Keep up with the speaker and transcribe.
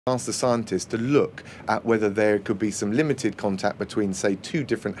Asked the scientists to look at whether there could be some limited contact between, say, two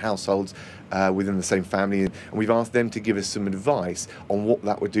different households within the same family, and we've asked them to give us some advice on what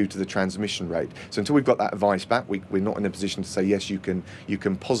that would do to the transmission rate. So until we've got that advice back, we're not in a position to say yes, you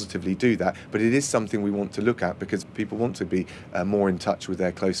can positively do that, but it is something we want to look at because people want to be more in touch with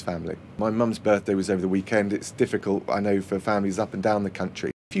their close family. My mum's birthday was over the weekend. It's difficult, I know, for families up and down the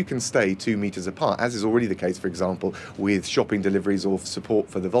country. If you can stay 2 metres apart, as is already the case, for example, with shopping deliveries or support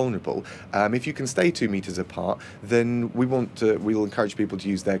for the vulnerable, if you can stay 2 metres apart, then we'll encourage people to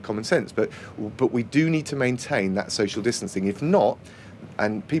use their common sense. But we do need to maintain that social distancing. If not,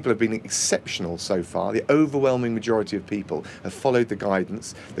 and people have been exceptional so far, the overwhelming majority of people have followed the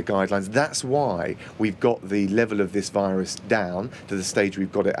guidelines. That's why we've got the level of this virus down to the stage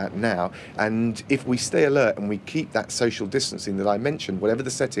we've got it at now. And if we stay alert and we keep that social distancing that I mentioned, whatever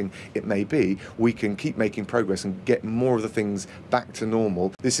the setting it may be, we can keep making progress and get more of the things back to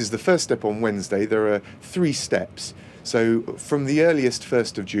normal. This is the first step on Wednesday. There are 3 steps. So from the earliest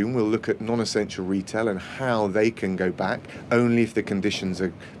 1st of June, we'll look at non-essential retail and how they can go back, only if the conditions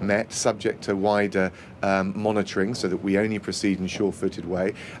are met, subject to wider monitoring, so that we only proceed in a sure-footed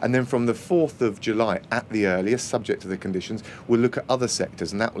way. And then from the 4th of July, at the earliest, subject to the conditions, we'll look at other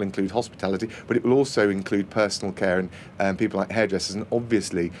sectors, and that will include hospitality, but it will also include personal care and people like hairdressers. And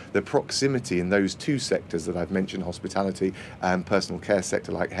obviously, the proximity in those 2 sectors that I've mentioned, hospitality and personal care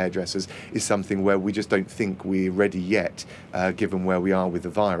sector like hairdressers, is something where we just don't think we're ready yet, given where we are with the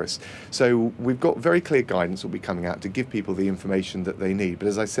virus. So we've got very clear guidance that will be coming out to give people the information that they need. But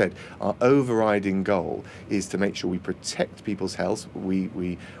as I said, our overriding goal is to make sure we protect people's health.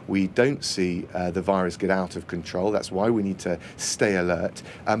 We don't see the virus get out of control. That's why we need to stay alert.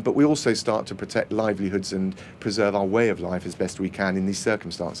 But we also start to protect livelihoods and preserve our way of life as best we can in these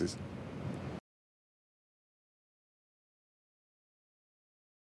circumstances.